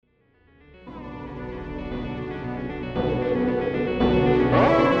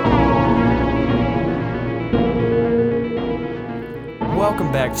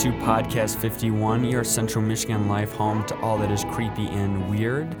Welcome back to Podcast 51, your Central Michigan life home to all that is creepy and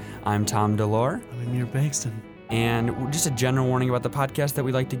weird. I'm Tom Delore. I'm Amir Bankston. And just a general warning about the podcast that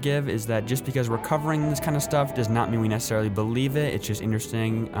we like to give is that just because we're covering this kind of stuff does not mean we necessarily believe it. It's just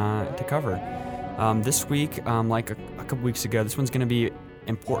interesting to cover. This week, like a couple weeks ago, this one's going to be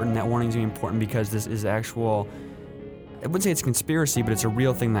important. That warning's going to be important because this is actual... I wouldn't say it's a conspiracy, but it's a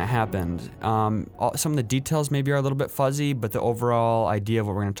real thing that happened. Some of the details maybe are a little bit fuzzy, but the overall idea of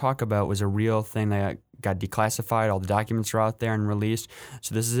what we're going to talk about was a real thing that got declassified. All the documents are out there and released.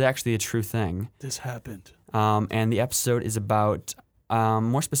 So this is actually a true thing. This happened. And the episode is about,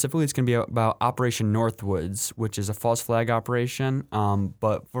 more specifically, it's going to be about Operation Northwoods, which is a false flag operation.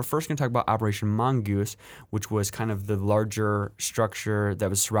 But we're first going to talk about Operation Mongoose, which was kind of the larger structure that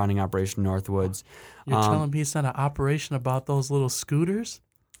was surrounding Operation Northwoods. You're telling me it's not an operation about those little scooters?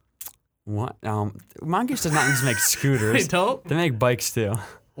 What? Mongoose does not just make scooters. They don't? They make bikes too.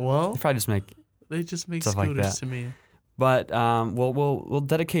 Well, They probably just make they just make stuff like scooters that. to me. But we'll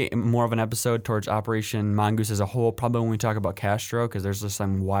dedicate more of an episode towards Operation Mongoose as a whole, probably when we talk about Castro, because there's just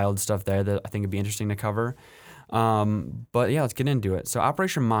some wild stuff there that I think would be interesting to cover. But yeah, let's get into it. So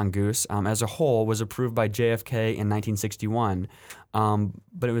Operation Mongoose, as a whole, was approved by JFK in 1961,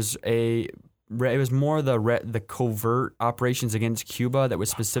 but it was more the covert operations against Cuba that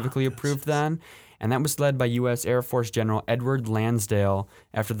was specifically approved then, and that was led by U.S. Air Force General Edward Lansdale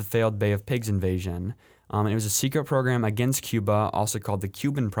after the failed Bay of Pigs invasion. It was a secret program against Cuba, also called the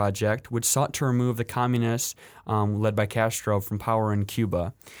Cuban Project, which sought to remove the communists led by Castro from power in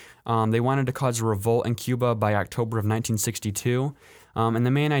Cuba. They wanted to cause a revolt in Cuba by October of 1962. And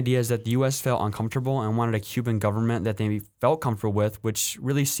the main idea is that the U.S. felt uncomfortable and wanted a Cuban government that they felt comfortable with, which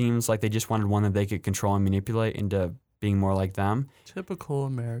really seems like they just wanted one that they could control and manipulate into being more like them. Typical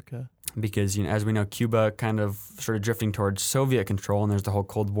America. Because, as we know, Cuba kind of started drifting towards Soviet control, and there's the whole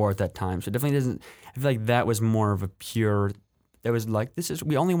Cold War at that time. So it definitely doesn't... I feel like that was more of a pure... It was like,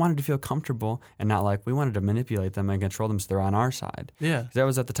 we only wanted to feel comfortable and not like we wanted to manipulate them and control them so they're on our side. Yeah. 'Cause that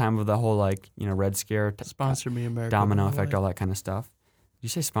was at the time of the whole, Red Scare, Sponsor me, America. domino by the effect, way. all that kind of stuff. Did you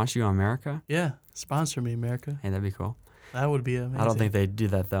say sponsor you America? Yeah. Sponsor me, America. Hey, that'd be cool. That would be amazing. I don't think they'd do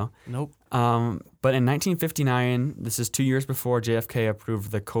that, though. Nope. But in 1959, this is 2 years before JFK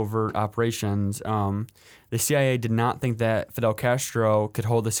approved the covert operations, the CIA did not think that Fidel Castro could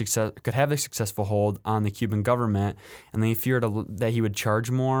have a successful hold on the Cuban government, and they feared that he would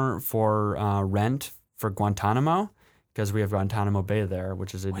charge more for rent for Guantanamo, because we have Guantanamo Bay there,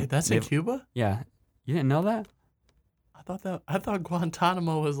 which is Wait, that's in Cuba? Yeah, you didn't know that? I thought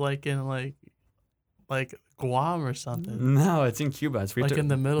Guantanamo was like in like Guam or something. No, it's in Cuba. It's In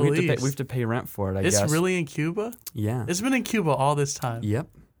the Middle East. We have to pay rent for it. I guess It's really in Cuba? Yeah. It's been in Cuba all this time. Yep.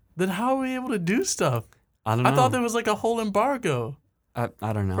 Then how are we able to do stuff? I don't know. I thought there was like a whole embargo. I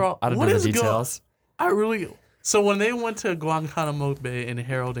don't know. Bro, I don't what know is the details. So when they went to Guantanamo Bay in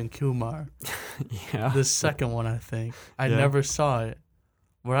Harold and Kumar, Yeah. the second one I think, I Yeah. never saw it.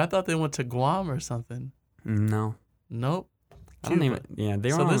 Where I thought they went to Guam or something. No. Nope. I don't Cuba. even. Yeah,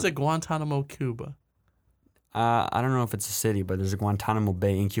 they were. So there's a Guantanamo, Cuba. I don't know if it's a city, but there's a Guantanamo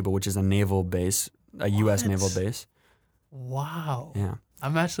Bay in Cuba, which is a naval base, a U.S. naval base. Wow. Yeah.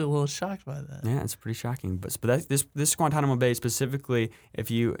 I'm actually a little shocked by that. Yeah, it's pretty shocking. But this Guantanamo Bay specifically,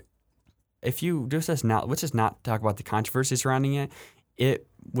 if you let's just not talk about the controversy surrounding it. It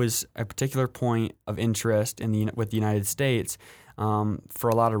was a particular point of interest with the United States for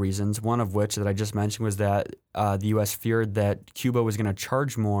a lot of reasons. One of which that I just mentioned was that the U.S. feared that Cuba was going to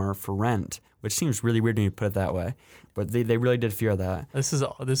charge more for rent, which seems really weird to me to put it that way. But they really did fear that. This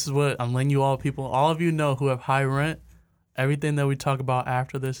is what I'm letting you all of you know who have high rent. Everything that we talk about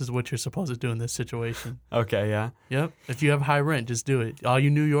after this is what you're supposed to do in this situation. Okay, yeah. Yep. If you have high rent, just do it. All you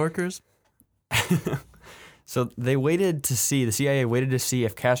New Yorkers. So the CIA waited to see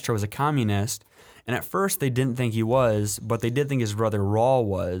if Castro was a communist, and at first they didn't think he was, but they did think his brother Raul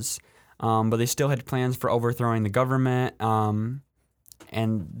was. But they still had plans for overthrowing the government,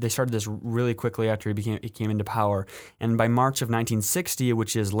 and they started this really quickly after he came into power. And by March of 1960,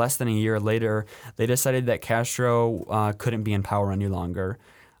 which is less than a year later, they decided that Castro couldn't be in power any longer.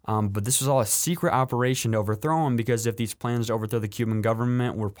 But this was all a secret operation to overthrow him, because if these plans to overthrow the Cuban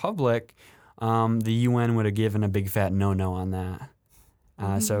government were public, the UN would have given a big fat no-no on that.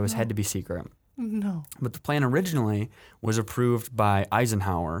 So it had to be secret. No. But the plan originally was approved by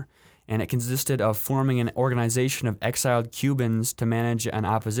Eisenhower, and it consisted of forming an organization of exiled Cubans to manage an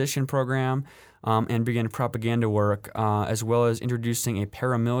opposition program and begin propaganda work, as well as introducing a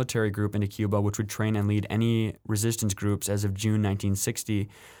paramilitary group into Cuba, which would train and lead any resistance groups as of June 1960.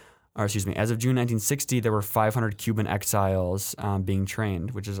 as of June 1960, there were 500 Cuban exiles being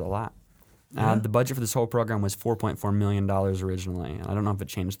trained, which is a lot. Yeah. The budget for this whole program was $4.4 million originally. I don't know if it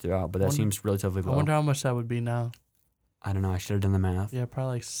changed throughout, but that seems relatively low. I wonder how much that would be now. I don't know. I should have done the math. Yeah,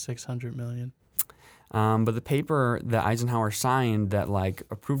 probably like 600 million. But the paper that Eisenhower signed that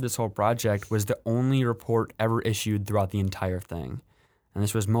approved this whole project was the only report ever issued throughout the entire thing, and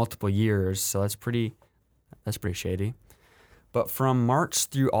this was multiple years. So that's pretty shady. But from March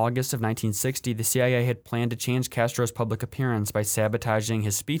through August of 1960, the CIA had planned to change Castro's public appearance by sabotaging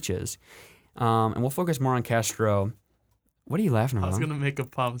his speeches. And we'll focus more on Castro. What are you laughing about? I was gonna make a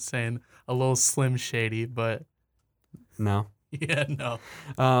pump saying a little Slim Shady, but no. Yeah, no.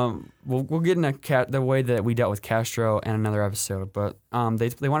 We'll get into the way that we dealt with Castro in another episode. But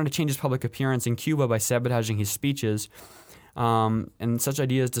they wanted to change his public appearance in Cuba by sabotaging his speeches. And such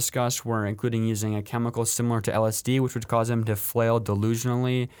ideas discussed were including using a chemical similar to LSD, which would cause him to flail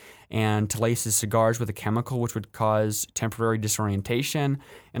delusionally, and to lace his cigars with a chemical which would cause temporary disorientation,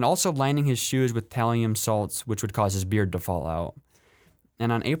 and also lining his shoes with thallium salts, which would cause his beard to fall out.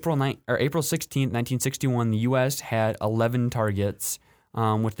 And on April 16, 1961, the U.S. had 11 targets,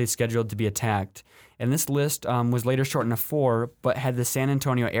 which they scheduled to be attacked. And this list was later shortened to 4, but had the San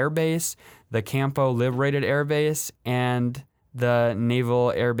Antonio Air Base, the Campo Liberated Air Base, and the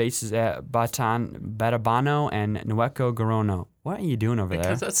naval air bases at Batabano and Nuevo Gorono. What are you doing over there?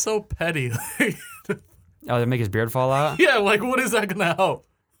 Because that's so petty. Oh, they make his beard fall out? Yeah, what is that going to help?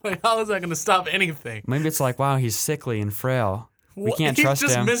 How is that going to stop anything? Maybe it's wow, he's sickly and frail. We can't trust him.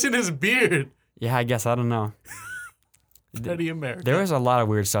 He's just missing his beard. Yeah, I guess. I don't know. Petty America. There was a lot of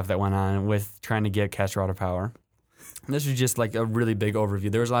weird stuff that went on with trying to get Castro out of power. And this was just a really big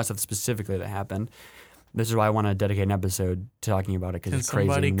overview. There was a lot of stuff specifically that happened. This is why I want to dedicate an episode to talking about it, because it's crazy and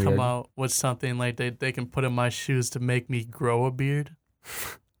weird. Can somebody come out with something they can put in my shoes to make me grow a beard?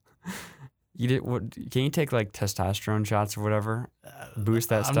 Can you take testosterone shots or whatever? Boost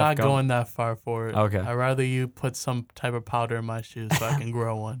that stuff. I'm not going that far for it. Okay. I'd rather you put some type of powder in my shoes so I can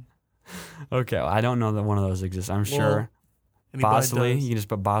grow one. Okay. Well, I don't know that one of those exists. I'm sure. Bosley, you can just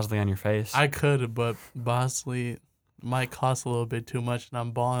put Bosley on your face. I could, but Bosley might cost a little bit too much, and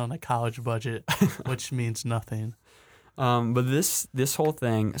I'm balling on a college budget, which means nothing. But this whole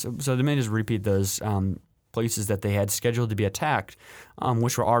thing, so let me just repeat those places that they had scheduled to be attacked,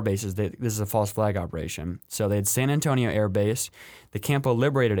 which were our bases. This is a false flag operation. So they had San Antonio Air Base, the Campo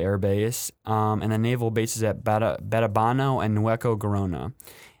Liberated Air Base, and the naval bases at Batabano and Nuevo Gorono.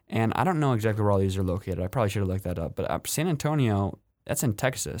 And I don't know exactly where all these are located. I probably should have looked that up. But San Antonio, that's in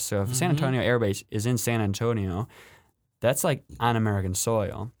Texas. So if San Antonio Air Base is in San Antonio, that's on American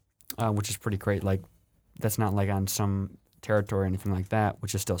soil, which is pretty great. That's not on some territory or anything like that,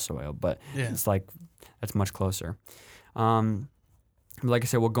 which is still soil. But it's that's much closer. Like I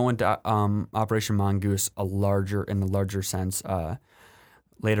said, we'll go into Operation Mongoose in the larger sense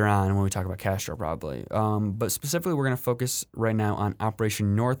later on when we talk about Castro probably. But specifically, we're going to focus right now on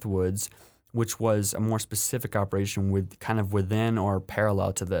Operation Northwoods, which was a more specific operation within or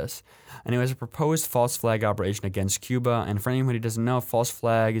parallel to this. And it was a proposed false flag operation against Cuba. And for anyone who doesn't know, false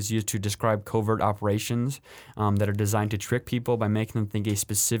flag is used to describe covert operations that are designed to trick people by making them think a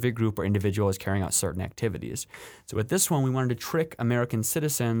specific group or individual is carrying out certain activities. So with this one, we wanted to trick American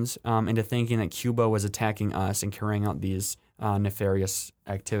citizens into thinking that Cuba was attacking us and carrying out these nefarious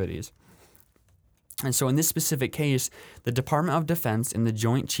activities. And so in this specific case, the Department of Defense and the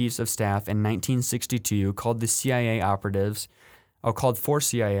Joint Chiefs of Staff in 1962 called for CIA operatives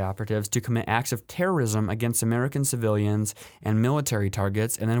to commit acts of terrorism against American civilians and military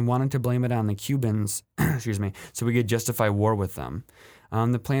targets, and then wanted to blame it on the Cubans, so we could justify war with them.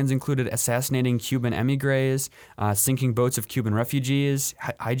 The plans included assassinating Cuban emigres, sinking boats of Cuban refugees,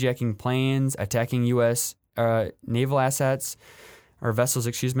 hijacking planes, attacking U.S. naval assets, or vessels,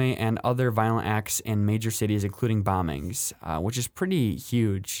 and other violent acts in major cities, including bombings, which is pretty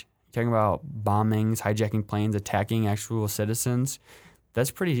huge. Talking about bombings, hijacking planes, attacking actual citizens,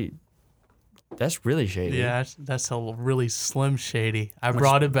 that's really shady. Yeah, that's a really Slim Shady. I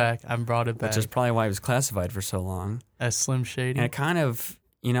brought it back. Which is probably why it was classified for so long. As Slim Shady. And it kind of,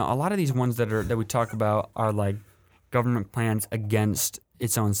 a lot of these ones that we talk about are government plans against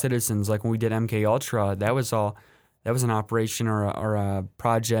its own citizens. Like when we did MK Ultra, that was an operation or a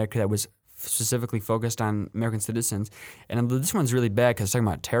project that was specifically focused on American citizens. And this one's really bad because it's talking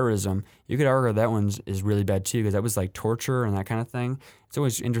about terrorism. You could argue that one is really bad too because that was torture and that kind of thing. It's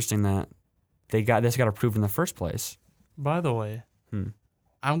always interesting that this got approved in the first place. By the way,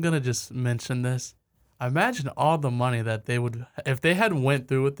 I'm going to just mention this. Imagine all the money that they would, if they had went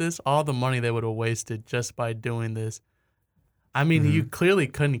through with this, all the money they would have wasted just by doing this. I mean, you clearly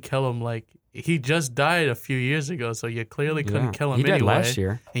couldn't kill him. Like, he just died a few years ago, so you clearly couldn't kill him He died anyway. last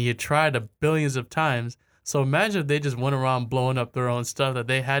year. And you tried billions of times. So imagine if they just went around blowing up their own stuff that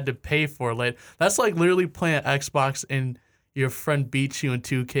they had to pay for. Like, that's like literally playing Xbox and your friend beats you in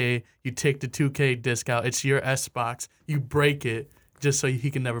 2K. You take the 2K disc out. It's your Xbox. You break it just so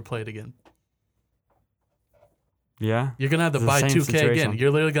he can never play it again. Yeah. You're going to have to It's the buy same 2K situation. again.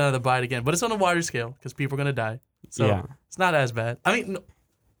 You're literally going to have to buy it again. But it's on a wider scale because people are going to die. So it's not as bad. I mean, no,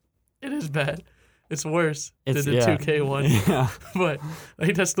 it is bad. It's worse than the 2K one. Yeah. But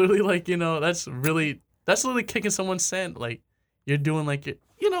like, that's literally like, that's literally kicking someone's sand. Like, you're doing like,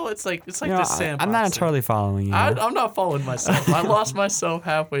 it's like just sandboxing. I'm not entirely following you. I'm not following myself. I lost myself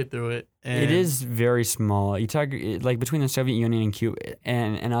halfway through it. And It is very small. You talk like between the Soviet Union and Cuba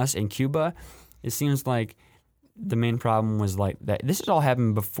and us and Cuba, it seems like the main problem was like that. This has all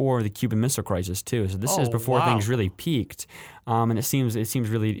happened before the Cuban Missile Crisis too. So this is before things really peaked. And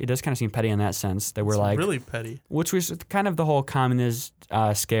it does kind of seem petty in that sense that we're like really petty. Which was kind of the whole communist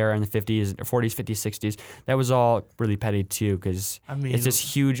scare in the 50s, 40s, 50s, 60s. That was all really petty too, because it's this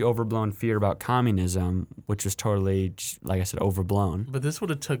huge overblown fear about communism, which was totally, like I said, overblown. But this would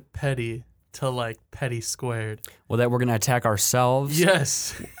have took petty to like petty squared. Well, that we're gonna attack ourselves.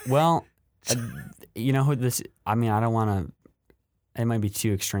 Yes. Well, you know who this? I mean, I don't want to. It might be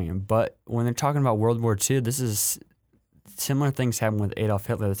too extreme, but when they're talking about World War II, this is similar things happened with Adolf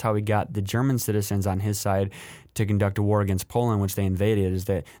Hitler. That's how he got the German citizens on his side to conduct a war against Poland, which they invaded. Is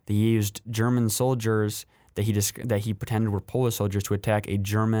that they used German soldiers that he pretended were Polish soldiers to attack a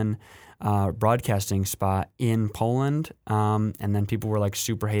German broadcasting spot in Poland, and then people were like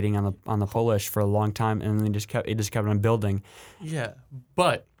super hating on the Polish for a long time, and then it just kept on building. Yeah,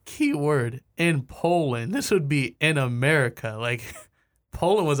 but key word in Poland. This would be in America. Like,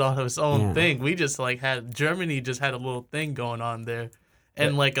 Poland was on its own thing. We just Germany just had a little thing going on there.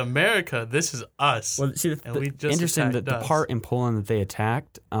 And like America, this is us. Well, see, interesting that the part in Poland that they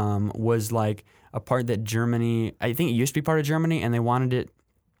attacked was like a part that Germany, I think it used to be part of Germany, and they wanted it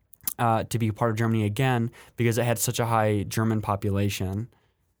to be part of Germany again because it had such a high German population.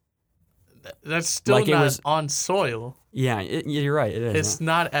 That's still not on soil. Yeah, you're right. It is. It's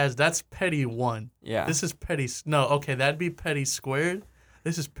not that's petty 1. Yeah. This is petty. No, okay, that'd be petty squared.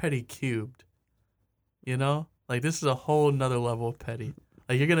 This is petty cubed. Like, this is a whole nother level of petty.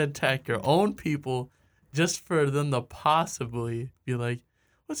 Like, you're gonna attack your own people just for them to possibly be like,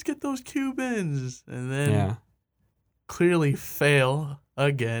 let's get those Cubans, and then clearly fail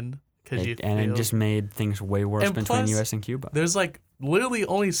again because you failed. It just made things way worse between plus, U.S. and Cuba. There's like literally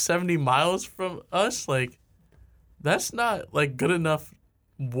only 70 miles from us. Like, that's not like good enough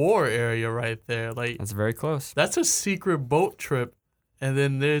war area right there. Like, that's very close. That's a secret boat trip, and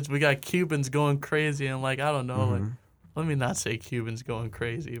then we got Cubans going crazy, and like, I don't know, like, let me not say Cubans going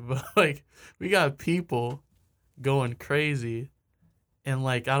crazy, but like, we got people going crazy in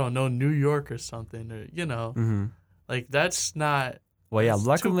like, I don't know, New York or something, or like, that's not. Well, yeah,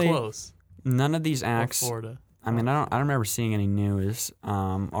 luckily too close. None of these acts. Florida. I mean, I don't remember seeing any news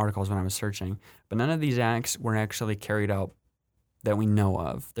articles when I was searching, but none of these acts were actually carried out that we know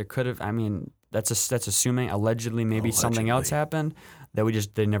of. There could have. I mean, that's assuming allegedly maybe something else happened that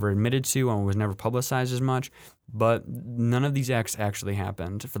they never admitted to and was never publicized as much. But none of these acts actually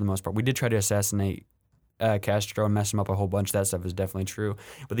happened for the most part. We did try to assassinate Castro and mess him up a whole bunch. That stuff is definitely true.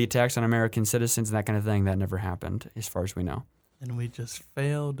 But the attacks on American citizens and that kind of thing, that never happened as far as we know. And we just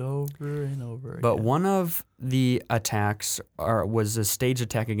failed over and over again. But one of the attacks was a staged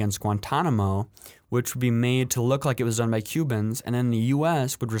attack against Guantanamo, which would be made to look like it was done by Cubans, and then the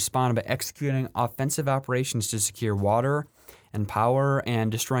U.S. would respond by executing offensive operations to secure water and power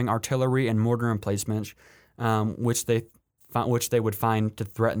and destroying artillery and mortar emplacements, which they would find to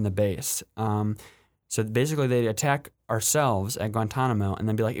threaten the base. So basically, they'd attack ourselves at Guantanamo and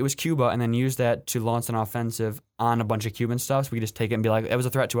then be like, it was Cuba, and then use that to launch an offensive on a bunch of Cuban stuff. So we could just take it and be like, it was a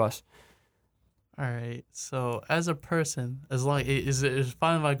threat to us. All right. So as a person, as long it's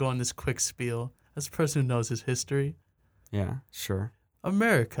fine if I go on this quick spiel. As a person who knows his history. Yeah, sure.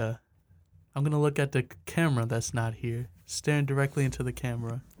 America. I'm going to look at the camera that's not here, staring directly into the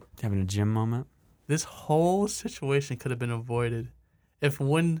camera. Having a gym moment? This whole situation could have been avoided if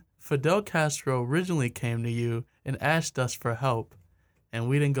when Fidel Castro originally came to you and asked us for help, and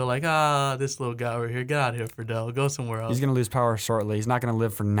we didn't go like, this little guy over here, get out of here, Fidel, go somewhere else. He's going to lose power shortly. He's not going to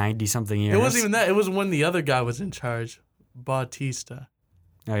live for 90-something years. It wasn't even that. It was when the other guy was in charge, Bautista.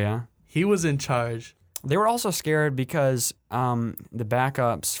 Oh, yeah? He was in charge. They were also scared because the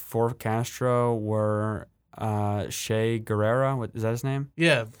backups for Castro were Che Guevara. What is that his name?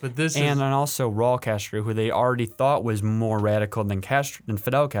 Yeah, but And then also Raul Castro, who they already thought was more radical than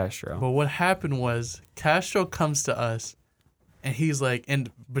Fidel Castro. But what happened was Castro comes to us, and he's like, and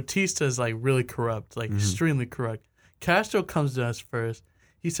Batista is like really corrupt, like extremely corrupt. Castro comes to us first.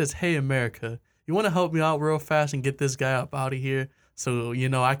 He says, "Hey, America, you want to help me out real fast and get this guy up out of here, so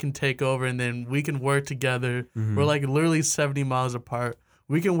I can take over, and then we can work together. We're like literally 70 miles apart.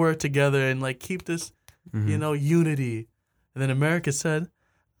 We can work together and like keep this, unity." And then America said,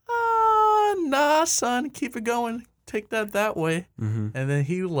 "Nah, son, keep it going. Take that way." And then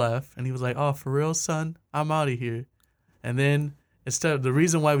he left, and he was like, "Oh, for real, son? I'm out of here." And then the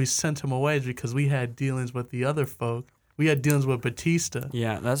reason why we sent him away is because we had dealings with the other folk. We had dealings with Batista.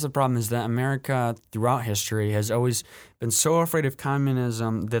 Yeah, that's the problem, is that America throughout history has always been so afraid of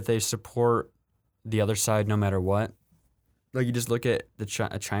communism that they support the other side no matter what. Like, you just look at the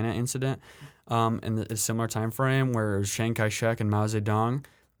China incident in a similar time frame where it was Chiang Kai-shek and Mao Zedong,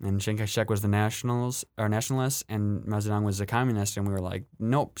 and Chiang Kai-shek was the nationalist, and Mao Zedong was a communist, and we were like,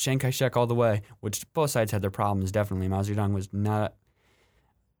 nope, Chiang Kai-shek all the way, which both sides had their problems, definitely. Mao Zedong was not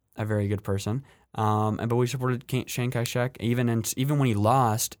a very good person, but we supported Chiang Kai-shek, even when he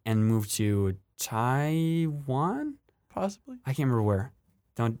lost and moved to Taiwan? Possibly. I can't remember where.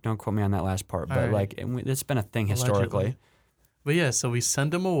 Don't quote me on that last part, but right. It's been a thing historically. Allegedly. But yeah, so we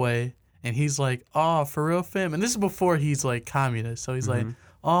send him away, and he's like, "Oh, for real, fam?" And this is before he's like communist, so he's like,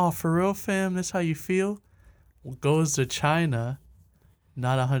 "Oh, for real, fam? This how you feel?" Goes to China,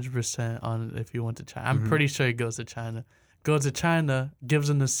 not 100% on if he went to China. I'm pretty sure he goes to China. Goes to China, gives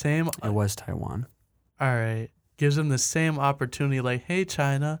him the same. It was Taiwan. All right, gives him the same opportunity. Like, "Hey,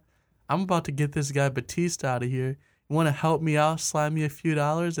 China, I'm about to get this guy Batista out of here. You want to help me out? Slide me a few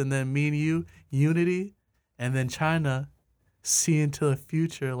dollars, and then me and you, unity." And then China, see into the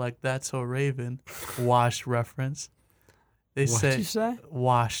future, like That's So Raven, washed reference. They What did you say?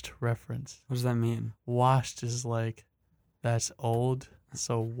 Washed reference. What does that mean? Washed is like, that's old,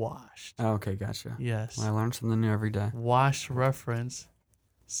 so washed. Oh, okay, gotcha. Yes. Well, I learn something new every day. Washed reference.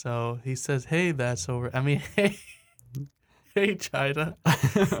 So he says, "Hey, hey, China.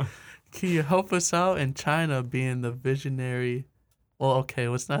 Can you help us out?" And China being the visionary. Well, okay,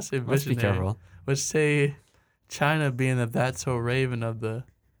 let's not say visionary. Let's be careful. Let's say China being the That's So Raven of the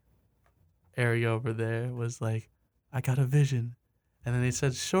area over there was like, "I got a vision." And then they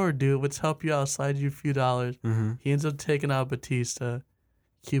said, "Sure, dude, let's help you out, slide you a few dollars." He ends up taking out Batista.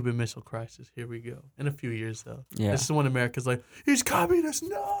 Cuban Missile Crisis. Here we go. In a few years, though. Yeah. This is when America's like, "He's communist."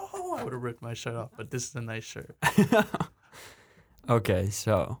 No! I would have ripped my shirt off, but this is a nice shirt. Okay,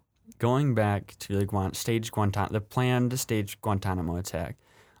 so going back to the planned staged Guantanamo attack.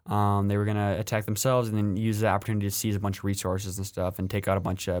 They were going to attack themselves and then use the opportunity to seize a bunch of resources and stuff and take out a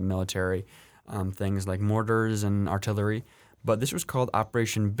bunch of military things like mortars and artillery. But this was called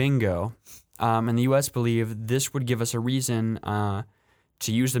Operation Bingo. And the U.S. believed this would give us a reason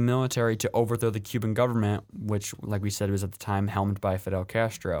to use the military to overthrow the Cuban government, which, like we said, was at the time helmed by Fidel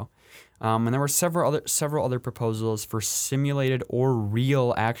Castro. And there were several other proposals for simulated or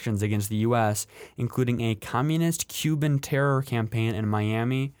real actions against the U.S., including a communist Cuban terror campaign in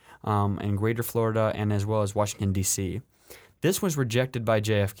Miami and Greater Florida, and as well as Washington, D.C. This was rejected by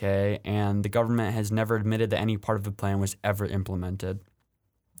JFK, and the government has never admitted that any part of the plan was ever implemented.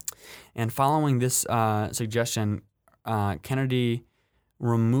 And following this suggestion, Kennedy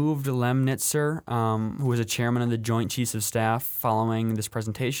removed Lemnitzer, who was a chairman of the Joint Chiefs of Staff following this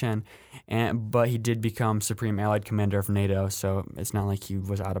presentation, but he did become Supreme Allied Commander of NATO, so it's not like he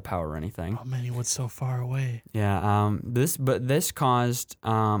was out of power or anything. Oh man, he was so far away. Yeah, this caused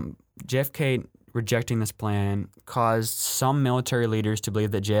JFK rejecting this plan caused some military leaders to believe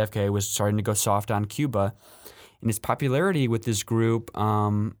that JFK was starting to go soft on Cuba, and his popularity with this group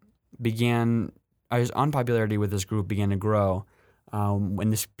his unpopularity with this group began to grow.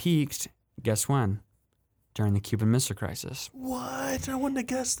 When this peaked, guess when? During the Cuban Missile Crisis. What? I wouldn't have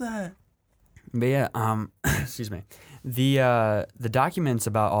guessed that. But yeah, excuse me. The documents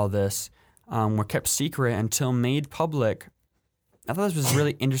about all this were kept secret until made public. I thought this was a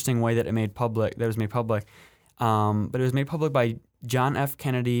really interesting way that it was made public. But it was made public by John F.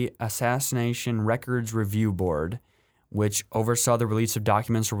 Kennedy Assassination Records Review Board, which oversaw the release of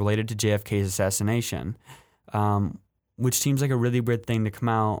documents related to JFK's assassination. Which seems like a really weird thing to come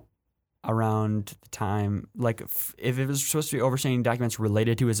out around the time. Like, if it was supposed to be overseeing documents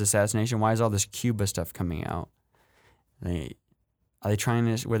related to his assassination, why is all this Cuba stuff coming out? Were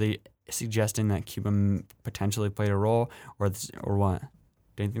they suggesting that Cuba potentially played a role, or what?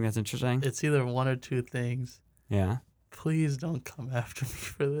 Do you think that's interesting? It's either one or two things. Yeah. Please don't come after me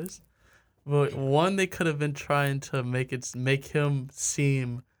for this. But one, they could have been trying to make him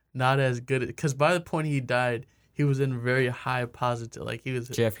seem not as good, because by the point he died, he was in very high positive. Like he was,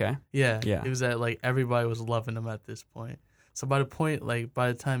 JFK. yeah, Yeah. he was at like everybody was loving him at this point. So by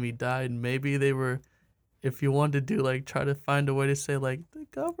the time he died, maybe they were, if you wanted to do like try to find a way to say like the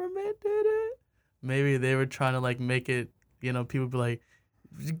government did it, maybe they were trying to like make it, people be like,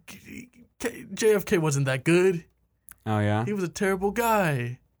 JFK wasn't that good. Oh yeah. He was a terrible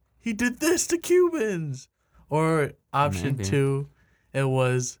guy. He did this to Cubans. Or option Maybe. 2, it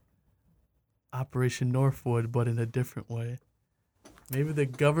was Operation Northwood, but in a different way. Maybe the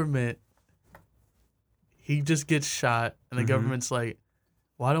government, he just gets shot, and the government's like,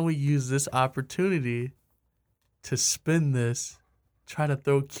 why don't we use this opportunity to spin this, try to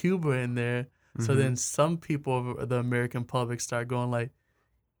throw Cuba in there, so then some people of the American public start going like,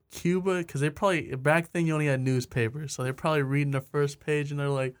 Cuba, because they probably, back then you only had newspapers, so they're probably reading the first page and they're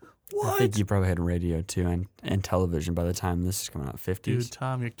like, what? I think you probably had radio too and television by the time this is coming out. 50s. Dude,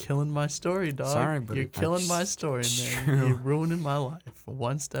 Tom, you're killing my story, dog. Sorry, but you're killing my story, it's man. true. You're ruining my life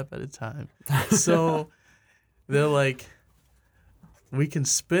one step at a time. So they're like, we can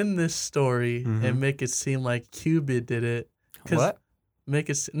spin this story and make it seem like Cuba did it. What? Make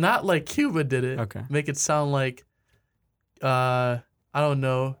it not like Cuba did it. Okay. Make it sound like, I don't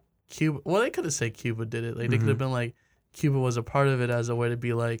know, Cuba. Well, they could have said Cuba did it. Like they could have been like, Cuba was a part of it as a way to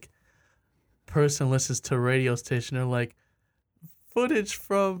be like, person listens to a radio station. They're like, footage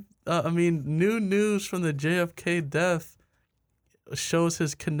from, new news from the JFK death shows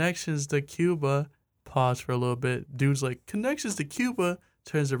his connections to Cuba. Pause for a little bit. Dude's like, connections to Cuba.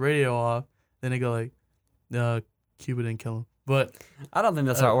 Turns the radio off. Then they go like, Cuba didn't kill him. But I don't think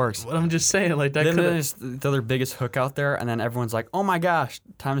that's how it works. I'm just saying, like that Then could there's their biggest hook out there, and then everyone's like, "Oh my gosh,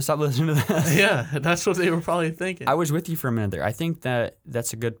 time to stop listening to this." yeah, that's what they were probably thinking. I was with you for a minute there. I think that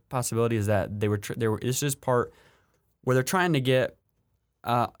that's a good possibility. Is that they were this is part where they're trying to get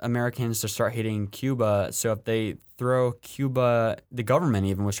Americans to start hating Cuba. So if they throw Cuba, the government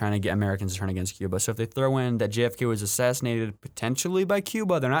even was trying to get Americans to turn against Cuba. So if they throw in that JFK was assassinated potentially by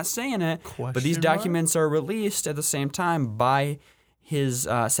Cuba, they're not saying it, but these Question mark? documents are released at the same time by his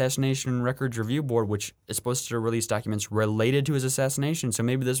Assassination Records Review Board, which is supposed to release documents related to his assassination. So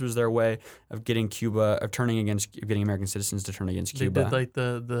maybe this was their way of getting getting American citizens to turn against They Cuba. did like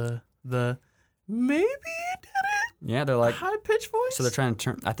the maybe it did it. Yeah, they're like, High pitched voice. so they're trying to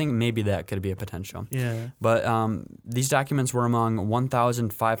turn. I think maybe that could be a potential. Yeah. But these documents were among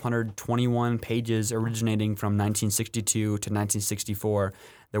 1,521 pages originating from 1962 to 1964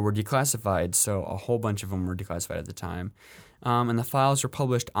 that were declassified. So a whole bunch of them were declassified at the time. And the files were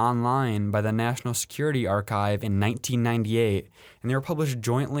published online by the National Security Archive in 1998. And they were published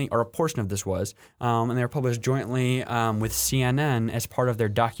jointly, or a portion of this was, and they were published jointly with CNN as part of their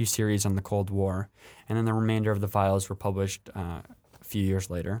docuseries on the Cold War. And then the remainder of the files were published a few years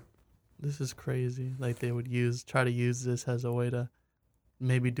later. This is crazy. Like they would try to use this as a way to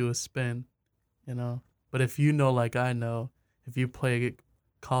maybe do a spin, But if you know, like I know, if you play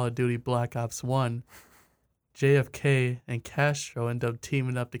Call of Duty Black Ops 1, JFK and Castro end up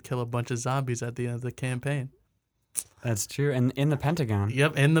teaming up to kill a bunch of zombies at the end of the campaign. That's true. And in the Pentagon.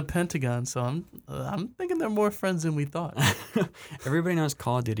 Yep, in the Pentagon. So I'm thinking they're more friends than we thought. Everybody knows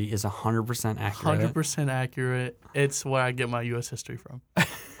Call of Duty is 100% accurate. 100% accurate. It's where I get my U.S. history from.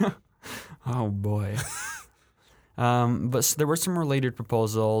 Oh, boy. But there were some related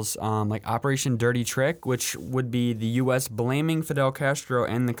proposals, like Operation Dirty Trick, which would be the U.S. blaming Fidel Castro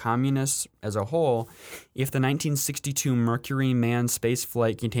and the communists as a whole if the 1962 Mercury manned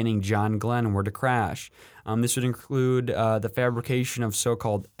spaceflight containing John Glenn were to crash. This would include the fabrication of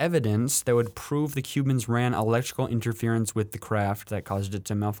so-called evidence that would prove the Cubans ran electrical interference with the craft that caused it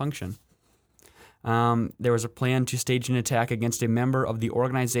to malfunction. There was a plan to stage an attack against a member of the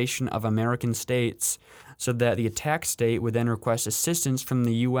Organization of American States so that the attack state would then request assistance from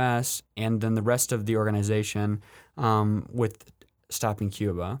the U.S. and then the rest of the organization with stopping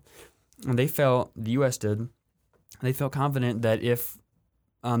Cuba. And the U.S. did, they felt confident that if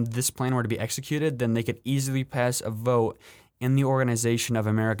this plan were to be executed, then they could easily pass a vote in the Organization of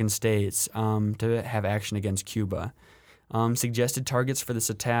American States to have action against Cuba. Suggested targets for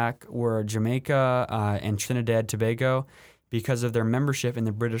this attack were Jamaica and Trinidad Tobago. Because of their membership in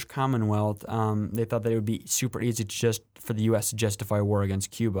the British Commonwealth, they thought that it would be super easy for the U.S. to justify a war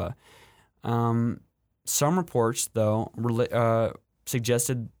against Cuba. Some reports, though,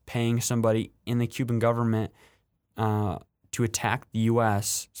 suggested paying somebody in the Cuban government to attack the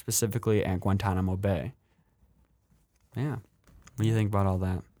U.S., specifically at Guantanamo Bay. Yeah. What do you think about all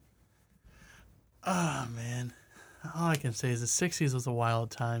that? Oh, man. All I can say is the 60s was a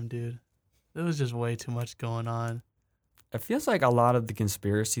wild time, dude. there was just way too much going on. It feels like a lot of the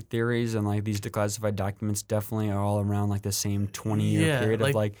conspiracy theories and like these declassified documents definitely are all around like the same 20-year Yeah, period of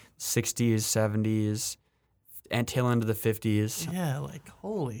like- like 60s, 70s, and tail end of the 50s. Yeah, like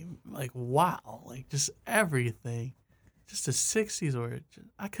holy, like wow, like just everything. Just the 60s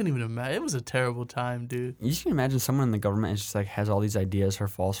I couldn't even imagine. It was a terrible time, dude. You can imagine someone in the government is just like has all these ideas for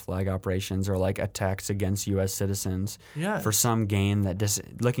false flag operations or like attacks against U.S. citizens Yeah. for some gain that just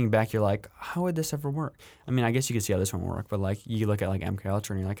looking back, you're like, how would this ever work? I mean, I guess you could see how this one would work, but like you look at like MK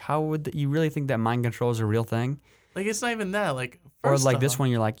Ultra and you're like, how would you really think that mind control is a real thing? Like it's not even that. Like Or first like this off- one,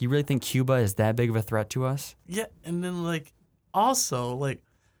 you're like, you really think Cuba is that big of a threat to us? Yeah, and then like also like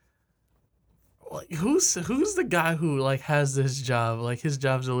who's the guy who like has this job? Like his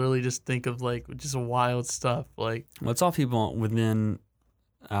job's to literally just think of like just wild stuff. Like Well, it's all people within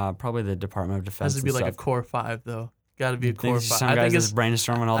probably the Department of Defense. has to be and like a stuff. core 5 though. Got to be a You think core 5. some I guys think just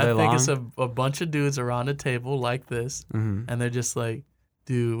brainstorming all day I think long. it's a bunch of dudes around a table like this, Mm-hmm. and they're just like,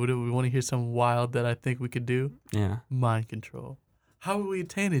 dude, what do we want to hear something wild that I think we could do? Yeah. Mind control. How would we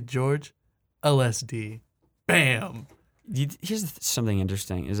attain it, George? LSD. Bam. Here's something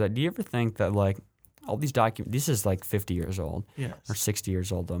interesting: is that do you ever think that like all these documents? This is like 50 years old Yes. or 60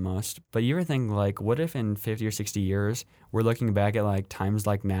 years old almost. But you ever think like, what if in 50 or 60 years we're looking back at like times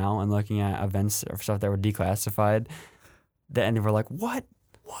like now and looking at events or stuff that were declassified, and we're like, what?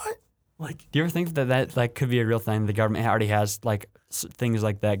 Like Do you ever think that like could be a real thing? The government already has like things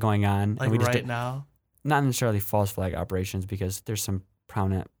like that going on, like and we just right now. not necessarily false flag operations because there's some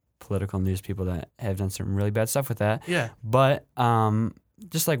prominent political news people that have done some really bad stuff with that. Yeah. But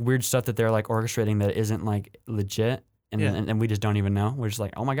just like weird stuff that they're like orchestrating that isn't like legit, and Yeah. and we just don't even know. We're just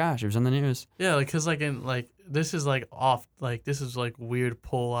like, oh my gosh, it was in the news. Yeah, like, cause like in like this is like off, like this is like weird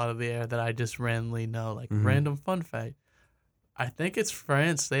pull out of the air that I just randomly know, like Mhm. random fun fact. I think it's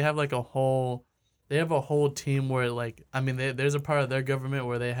France. They have like a whole team where like I mean there's a part of their government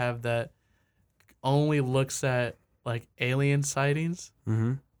where they have that only looks at like alien sightings.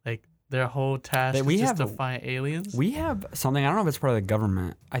 Mm-hmm. Like their whole task we is just have to a- find aliens. We have something, I don't know if it's part of the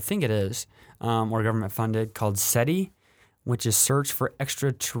government. I think it is, or government funded, called SETI, which is Search for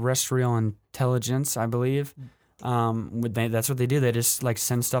Extraterrestrial Intelligence, I believe. That's what they do. They just like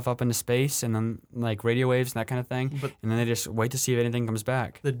send stuff up into space and then like radio waves and that kind of thing. But And then they just wait to see if anything comes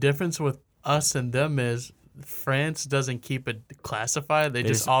back. the difference with us and them is France doesn't keep it classified. They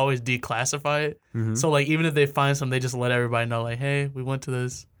just just- always declassify it. Mhm. So like even if they find something, they just let everybody know like, hey, we went to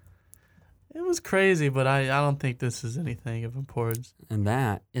this. It was crazy, but I don't think this is anything of importance. And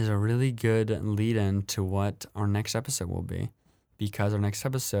that is a really good lead in to what our next episode will be, because our next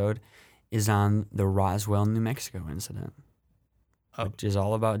episode is on the Roswell, New Mexico incident, Oh. which is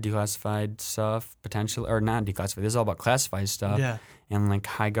all about declassified stuff, potential or not declassified. This is all about classified stuff Yeah, and like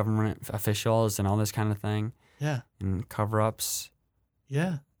high government officials and all this kind of thing yeah, and cover ups.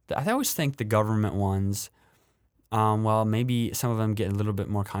 yeah. I always think the government ones, well, maybe some of them get a little bit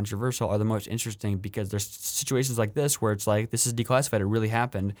more controversial, are the most interesting because there's situations like this where it's like, this is declassified, it really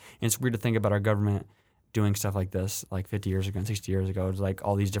happened. And it's weird to think about our government doing stuff like this like 50 years ago and 60 years ago. It's like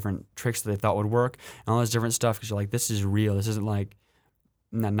all these different tricks that they thought would work and all this different stuff because you're like, this is real. This isn't like,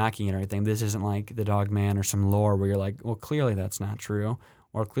 not knocking it or anything. This isn't like the Dog Man or some lore where you're like, well, clearly that's not true.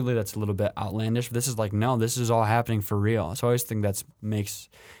 Or clearly that's a little bit outlandish. This is like, no, this is all happening for real. So I always think that makes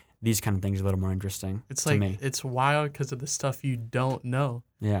these kind of things a little more interesting It's to like me. it's wild because of the stuff you don't know.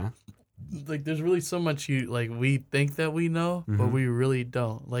 Yeah. Like there's really so much we think that we know, but Mhm. we really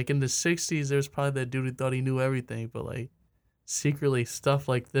don't. Like in the 60s, there's probably that dude who thought he knew everything, but like secretly stuff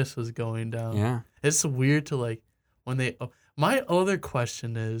like this was going down. Yeah. It's weird to like when they. My other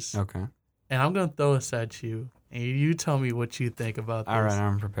question is, Okay. and I'm gonna throw this at you, and you tell me what you think about this. All right.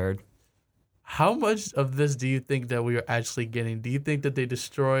 I'm prepared. How much of this do you think that we are actually getting? Do you think that they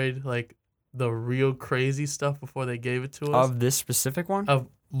destroyed like the real crazy stuff before they gave it to us? Of this specific one, Of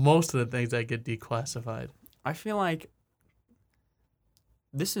most of the things that get declassified. I feel like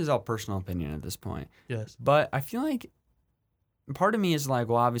this is all personal opinion at this point. Yes. But I feel like part of me is like,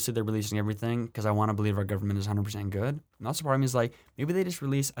 well, obviously they're releasing everything because I want to believe our government is 100% good. And also part of me is like, maybe they just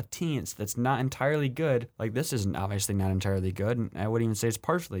release a teens that's not entirely good. Like this isn't obviously not entirely good. And I wouldn't even say it's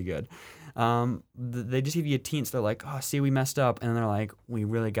partially good. They just give you a teens. They're like, oh, see, we messed up. And then they're like, we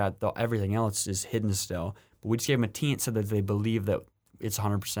really got everything else is hidden still. But we just gave them a teens so that they believe that it's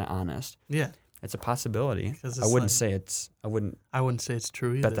 100% honest. Yeah. It's a possibility. 'Cause I it's wouldn't like- say it's, I wouldn't I wouldn't say it's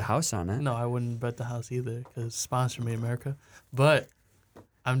true either. bet the house on it. No, I wouldn't bet the house either because sponsor me, America. But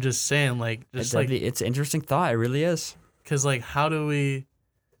I'm just saying, like, just like, It's an interesting thought. It really is. because like, how do we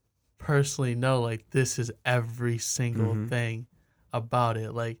personally know like this is every single Mhm. thing about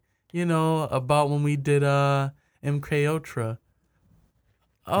it? Like, about when we did MK Ultra.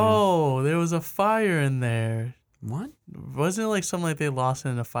 Oh, there was a fire in there. What? Wasn't it like something like they lost it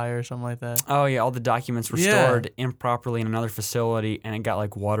in a fire or something like that? Oh yeah, all the documents were stored improperly in another facility, and it got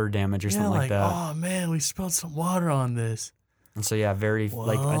like water damage or something like that. Oh man, we spilled some water on this. And so yeah,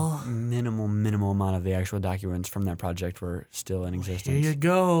 like a minimal amount of the actual documents from that project were still in existence. Here you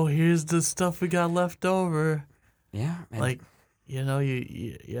go. Here's the stuff we got left over. Yeah,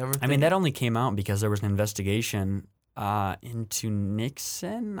 you ever? I mean, that only came out because there was an investigation into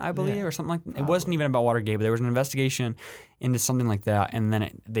Nixon, I believe, or something like that. It wasn't even about Watergate, but there was an investigation into something like that, and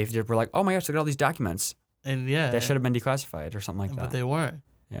then they just were like, oh my gosh, look at all these documents. And that should have been declassified or something like that. But they weren't.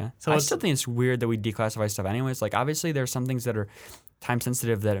 Yeah. So I still think it's weird that we declassify stuff anyways. Like, obviously, there's some things that are time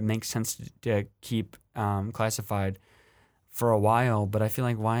sensitive that it makes sense to keep classified for a while, but I feel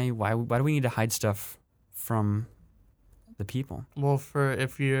like why do we need to hide stuff from the people? Well,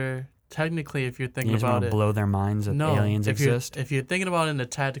 if you're thinking about it, blow their minds that aliens exist. If you're thinking about it in a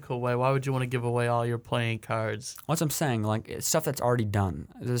tactical way, why would you want to give away all your playing cards? What's I'm saying, like it's stuff that's already done.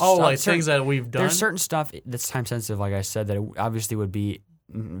 Things that we've done. There's certain stuff that's time sensitive, like I said, that it obviously would be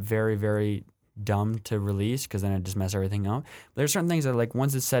very, very dumb to release because then it just mess everything up. But there's certain things that, like,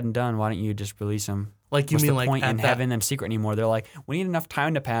 once it's said and done, why don't you just release them? Like, What's the point in having them secret anymore? They're like, we need enough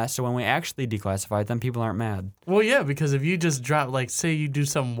time to pass so when we actually declassify them, people aren't mad. Well, yeah, because if you just drop, like, say you do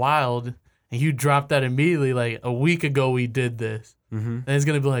something wild and you drop that immediately, like, a week ago we did this, then it's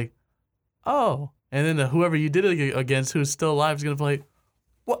going to be like, oh. And then whoever you did it against who's still alive is going to be like,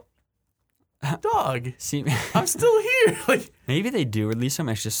 what? Dog, see, I'm still here. Like, maybe they do release them.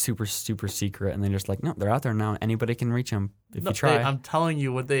 It's just super, super secret, and they're just like, no, they're out there now. Anybody can reach them if you try. I'm telling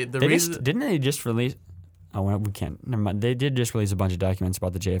you what didn't they just release? Oh, well, we can't. Never mind. They did just release a bunch of documents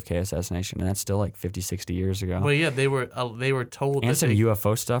about the JFK assassination, and that's still like 50, 60 years ago. Well, yeah, they were told. And some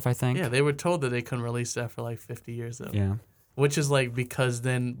UFO stuff, I think. Yeah, they were told that they couldn't release that for like 50 years though. Yeah. Which is like because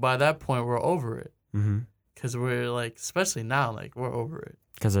then by that point we're over it. Because we're like, especially now, like we're over it.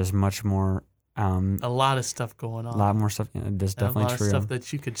 Because there's much more. A lot of stuff going on. A lot more stuff. Yeah, that's definitely true. A lot of stuff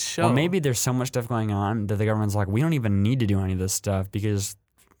that you could show. Well, maybe there's so much stuff going on that the government's like, we don't even need to do any of this stuff because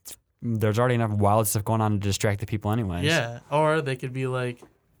there's already enough wild stuff going on to distract the people anyways. Yeah, or they could be like,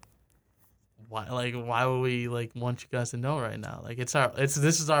 why would we like want you guys to know right now? Like this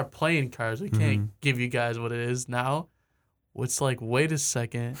is our playing cards. We can't give you guys what it is now. It's like, wait a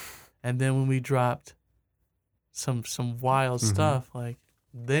second, and then when we dropped some wild stuff, like.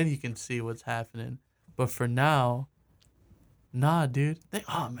 Then you can see what's happening. But for now, nah, dude.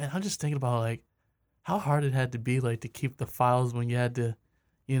 Oh, man, I'm just thinking about, like, how hard it had to be, like, to keep the files when you had to,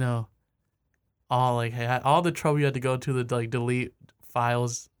 all the trouble you had to go to to, like, delete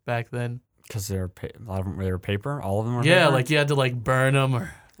files back then. Because a lot of them were paper? All of them were paper? Yeah, paper? like, you had to, like, burn them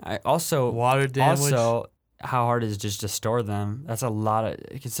or water damage. Also, how hard is it just to store them? That's a lot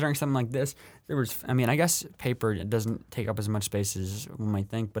of, considering something like this, I guess paper doesn't take up as much space as one might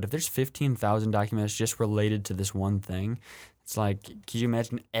think, but if there's 15,000 documents just related to this one thing, it's like, can you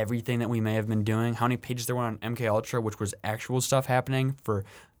imagine everything that we may have been doing? How many pages there were on MK Ultra, which was actual stuff happening for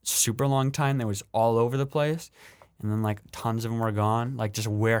super long time that was all over the place, and then like tons of them were gone, like just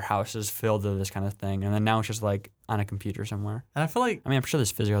warehouses filled with this kind of thing, and then now it's just like on a computer somewhere. And I feel like, I'm sure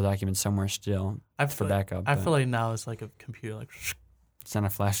there's physical documents somewhere still for backup. I feel like now it's like a computer, like it's on a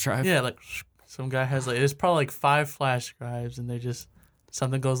flash drive. Yeah, like some guy has it's probably like 5 flash drives, and they just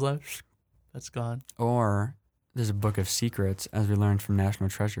something goes left, that's gone. Or there's a book of secrets, as we learned from National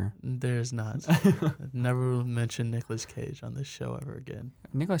Treasure. There's not. Never mention Nicolas Cage on this show ever again.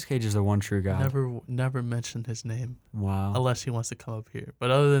 Nicolas Cage is the one true God. Never mention his name. Wow. Unless he wants to come up here. But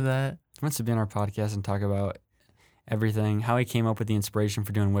other than that, he wants to be on our podcast and talk about everything, how he came up with the inspiration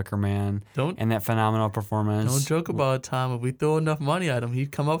for doing Wicker Man and that phenomenal performance. Don't joke about it, Tom. If we throw enough money at him,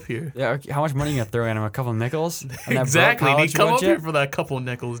 he'd come up here. Yeah, how much money are you going to throw at him? A couple nickels? Exactly. He'd come up here for that couple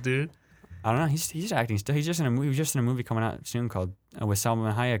nickels, dude. I don't know. He's acting still. He was just in a movie coming out soon called with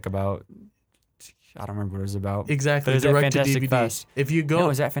Salma Hayek about. I don't remember what it was about. Exactly. But it was direct at Fantastic to DVD. Fest. If you go, no, it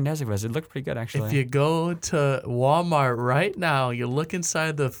was at Fantastic Fest. It looked pretty good actually. If you go to Walmart right now, you look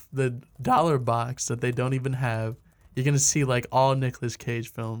inside the dollar box that they don't even have. You're gonna see like all Nicolas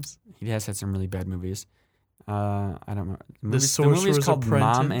Cage films. He has had some really bad movies. I don't know. The movie is called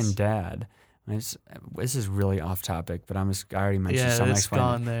Apprentice. Mom and Dad. This is really off topic, but I already mentioned some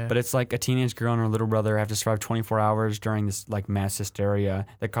gone there. But it's like a teenage girl and her little brother have to survive 24 hours during this like mass hysteria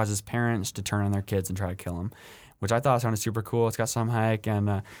that causes parents to turn on their kids and try to kill them, which I thought sounded super cool. It's got Salma Hayek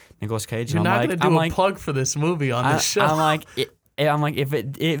and Nicolas Cage. You're not going to do a plug for this movie on this show. I'm like,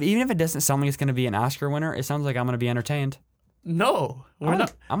 even if it doesn't sound like it's going to be an Oscar winner, it sounds like I'm going to be entertained. No, we're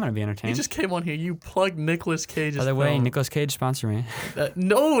not. I'm gonna be You entertained. just came on here. You plugged Nicolas Cage's By the way, film. Nicolas Cage, sponsor me.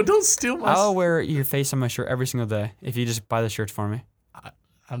 No, don't steal my. I'll wear your face on my shirt every single day if you just buy the shirts for me.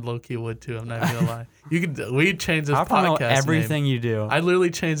 I'm low key would too. I'm not even gonna lie. You could. We change this I'll podcast promote everything name. you do. I literally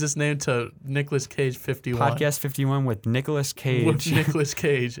changed this name to Nicolas Cage 51. Podcast 51 with Nicolas Cage. With Nicolas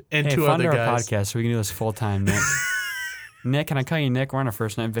Cage and Hey, two fund other our guys. podcast so we can do this full time, Nick. Nick, can I call you Nick? We're on a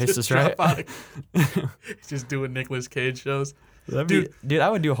first name basis, Just right? drop out. Just doing Nicolas Cage shows. Dude, I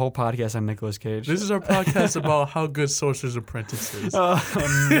would do a whole podcast on Nicolas Cage. This is our podcast about how good Sorcerer's Apprentice is.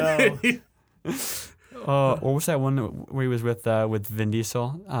 Oh no! What was that one where he was with Vin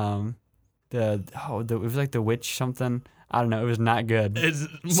Diesel? It was like the witch something. I don't know. It was not good.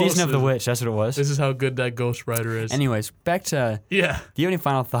 Season of the Witch. That's what it was. This is how good that Ghost Rider is. Anyways, back to. Yeah. Do you have any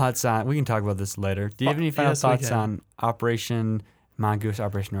final thoughts on? We can talk about this later. Do you have any final Yes, we thoughts can. on Operation Mongoose,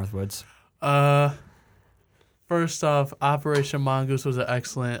 Operation Northwoods? First off, Operation Mongoose was an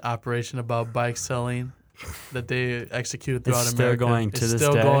excellent operation about bike selling that they executed throughout It's still America. going to it's this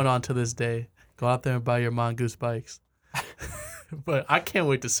still day. going on to this day. Go out there and buy your Mongoose bikes. But I can't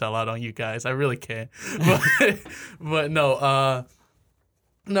wait to sell out on you guys. I really can't. But no,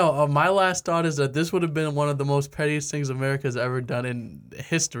 my last thought is that this would have been one of the most pettiest things America's ever done in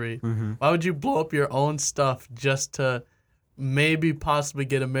history. Mm-hmm. Why would you blow up your own stuff just to maybe possibly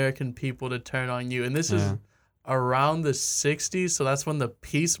get American people to turn on you? And this is around the 60s, so that's when the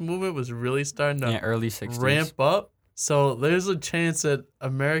peace movement was really starting to Early 60s. ramp up. So there's a chance that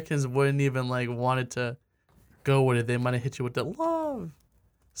Americans wouldn't even wanted to go with it. They might have hit you with the love.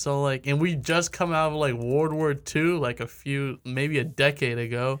 So and we just come out of World War II, maybe a decade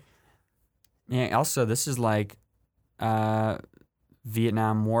ago. Yeah. Also, this is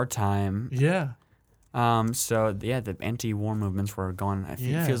Vietnam War time. Yeah. So the anti-war movements were going. It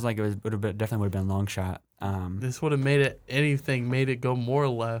feels like it would have definitely would have been a long shot. This would have made it go more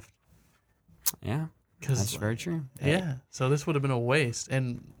left. Yeah. That's very true. Yeah. So this would have been a waste,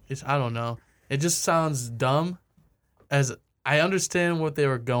 and I don't know. It just sounds dumb. As I understand what they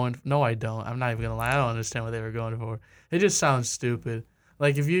were going. No, I don't. I'm not even gonna lie. I don't understand what they were going for. It just sounds stupid.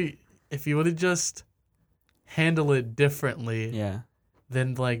 If you would have just handled it differently. Yeah.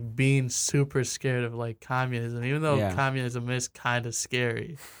 Than being super scared of communism, even though communism is kind of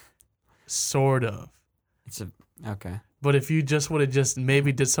scary, sort of. Okay. But if you just would have just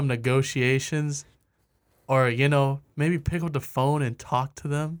maybe did some negotiations, or maybe pick up the phone and talk to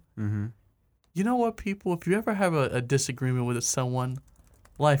them. Mm-hmm. You know what, people? If you ever have a disagreement with someone,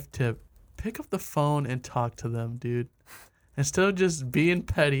 life tip: pick up the phone and talk to them, dude. Instead of just being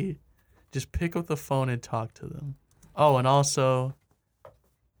petty, just pick up the phone and talk to them. Oh, and also.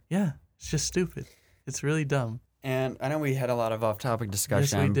 Yeah, it's just stupid. It's really dumb. And I know we had a lot of off-topic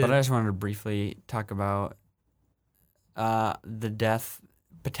discussion, but I just wanted to briefly talk about the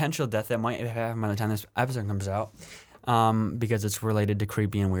potential death that might happen by the time this episode comes out, because it's related to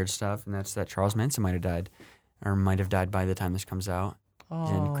creepy and weird stuff, and that's that Charles Manson might have died by the time this comes out. He's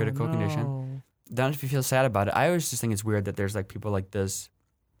in critical condition. Don't know if you feel sad about it. I always just think it's weird that there's people like this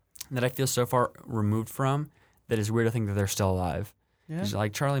that I feel so far removed from that it's weird to think that they're still alive. Yeah.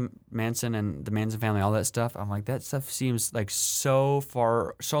 Charlie Manson and the Manson family, all that stuff. I'm that stuff seems so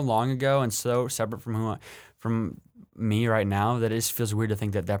long ago and so separate from me right now that it just feels weird to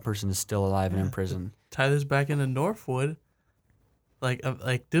think that person is still alive and in prison. Tie this back into Northwood.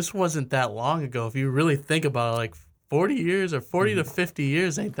 This wasn't that long ago. If you really think about it, 40 years or 40 to 50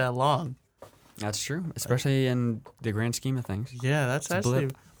 years ain't that long. That's true, especially in the grand scheme of things. Yeah, that's It's a actually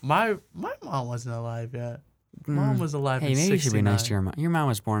blip. my mom wasn't alive yet. Mom was alive Hey, in maybe you should be 69. nice to your mom. Your mom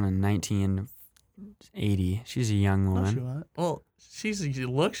was born in 1980. She's a young No, woman. she wasn't. Well, she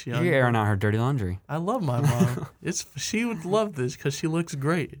looks young. You're airing out her dirty laundry. I love my mom. She would love this because she looks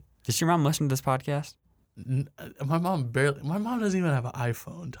great. Does your mom listen to this podcast? My mom doesn't even have an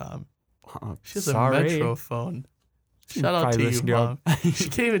iPhone, Tom. Oh, She has sorry. a Metro phone. She Shout out probably to you, listened to our- Mom. She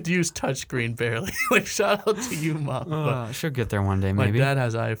can't even use touchscreen barely. Shout out to you, Mom. But She'll get there one day, my maybe. dad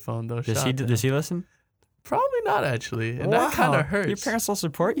has an iPhone, though. Does he listen? Probably not, actually. And that kind of hurts. Your parents will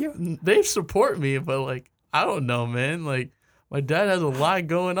support you? They support me, but, I don't know, man. My dad has a lot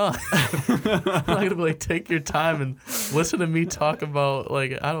going on. I'm not going to, take your time and listen to me talk about,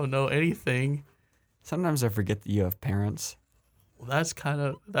 I don't know, anything. Sometimes I forget that you have parents. Well,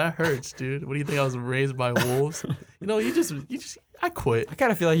 that hurts, dude. What do you think? I was raised by wolves? I quit. I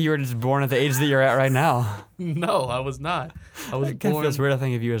kind of feel like you were just born at the age that you're at right now. No, I was not. I was It kind of born. feels weird to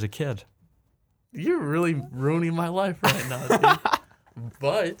think of you as a kid. You're really ruining my life right now, dude.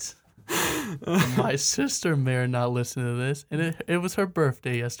 But My sister may or not listen to this, and it was her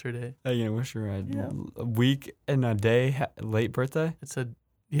birthday yesterday. I wish her a week and a day late birthday. It said,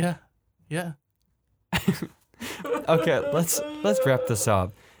 yeah. Okay, let's wrap this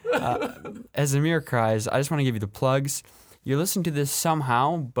up. As Amir cries, I just want to give you the plugs. You're listening to this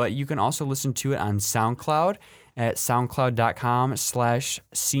somehow, but you can also listen to it on SoundCloud at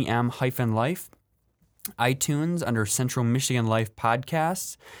soundcloud.com/cm-life. iTunes under Central Michigan Life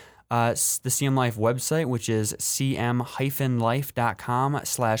Podcasts. The CM Life website, which is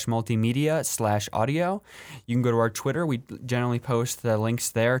cm-life.com/multimedia/audio. You can go to our Twitter. We generally post the links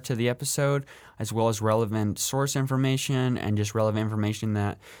there to the episode, as well as relevant source information and just relevant information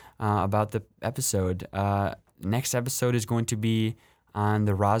that about the episode. Next episode is going to be on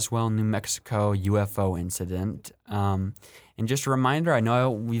the Roswell, New Mexico UFO incident. And just a reminder, I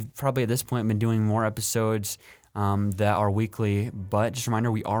know we've probably at this point been doing more episodes that are weekly, but just a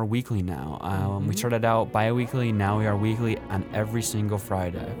reminder, we are weekly now. We started out bi-weekly, now we are weekly on every single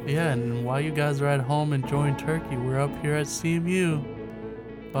Friday. Yeah, and while you guys are at home enjoying turkey, we're up here at CMU.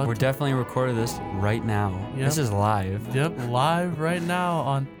 We're definitely recording this right now. Yep. This is live. Yep, live right now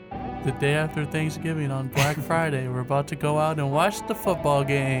on the day after Thanksgiving on Black Friday. We're about to go out and watch the football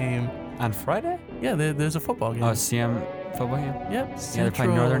game. On Friday? Yeah, there's a football game. Oh, CM football game? Yep, Yeah, they're Central.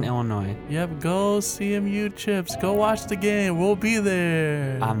 playing Northern Illinois. Yep, go CMU Chips. Go watch the game. We'll be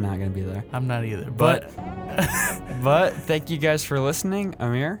there. I'm not going to be there. I'm not either. But thank you guys for listening.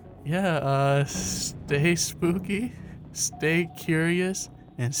 Amir? Yeah, stay spooky, stay curious,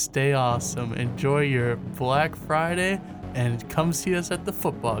 and stay awesome. Enjoy your Black Friday and come see us at the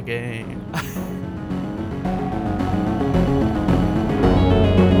football game.